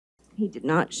He did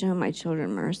not show my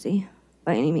children mercy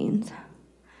by any means.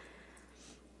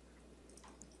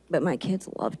 But my kids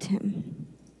loved him.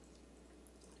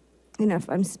 And if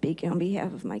I'm speaking on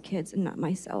behalf of my kids and not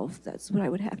myself, that's what I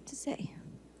would have to say.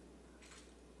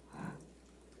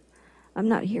 I'm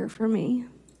not here for me.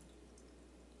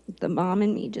 The mom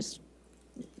in me just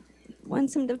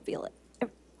wants him to feel it.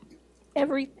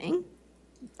 Everything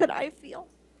that I feel,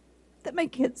 that my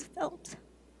kids felt.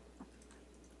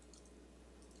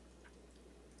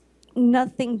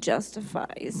 Nothing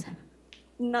justifies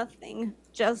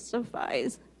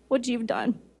what you've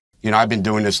done. You know, I've been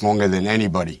doing this longer than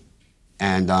anybody.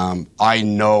 And I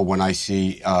know when I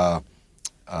see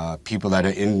people that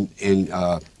are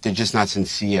they're just not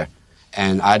sincere.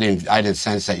 And I didn't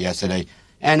sense that yesterday.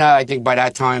 And I think by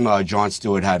that time, Jon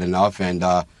Stewart had enough. And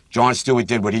Jon Stewart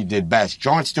did what he did best.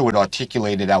 Jon Stewart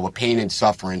articulated our pain and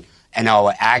suffering and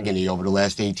our agony over the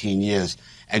last 18 years.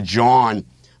 And Jon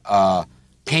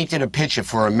painted a picture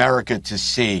for America to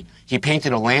see. He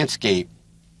painted a landscape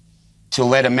to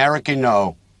let America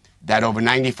know that over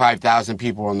 95,000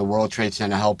 people on the World Trade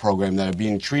Center health program that are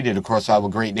being treated across our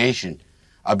great nation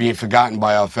are being forgotten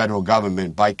by our federal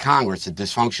government, by Congress, a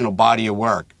dysfunctional body of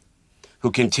work who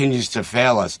continues to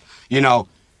fail us. You know,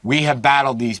 we have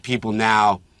battled these people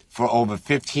now for over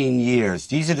 15 years.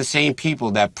 These are the same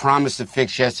people that promised to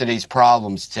fix yesterday's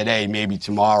problems today, maybe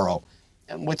tomorrow.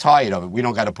 And we're tired of it. We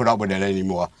don't got to put up with it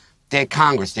anymore. They're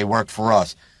Congress. They work for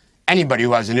us. Anybody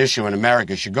who has an issue in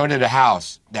America should go to the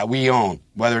House that we own,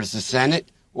 whether it's the Senate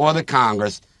or the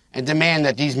Congress, and demand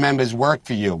that these members work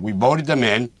for you. We voted them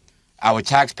in. Our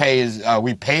taxpayers,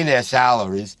 we pay their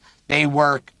salaries. They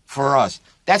work for us.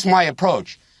 That's my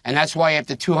approach. And that's why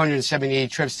after 278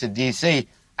 trips to D.C.,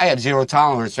 I have zero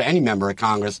tolerance for any member of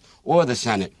Congress or the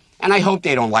Senate. And I hope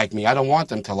they don't like me. I don't want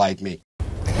them to like me.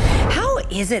 How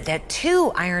is it that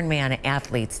two Ironman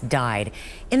athletes died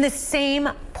in the same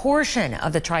portion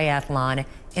of the triathlon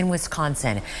in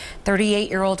Wisconsin?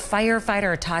 38-year-old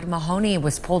firefighter Todd Mahoney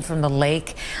was pulled from the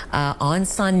lake on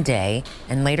Sunday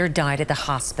and later died at the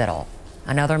hospital.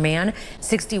 Another man,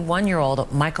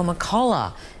 61-year-old Michael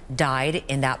McCullough, died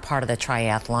in that part of the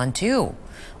triathlon too.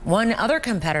 One other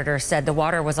competitor said the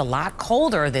water was a lot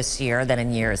colder this year than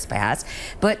in years past,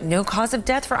 but no cause of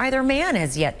death for either man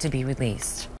has yet to be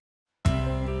released.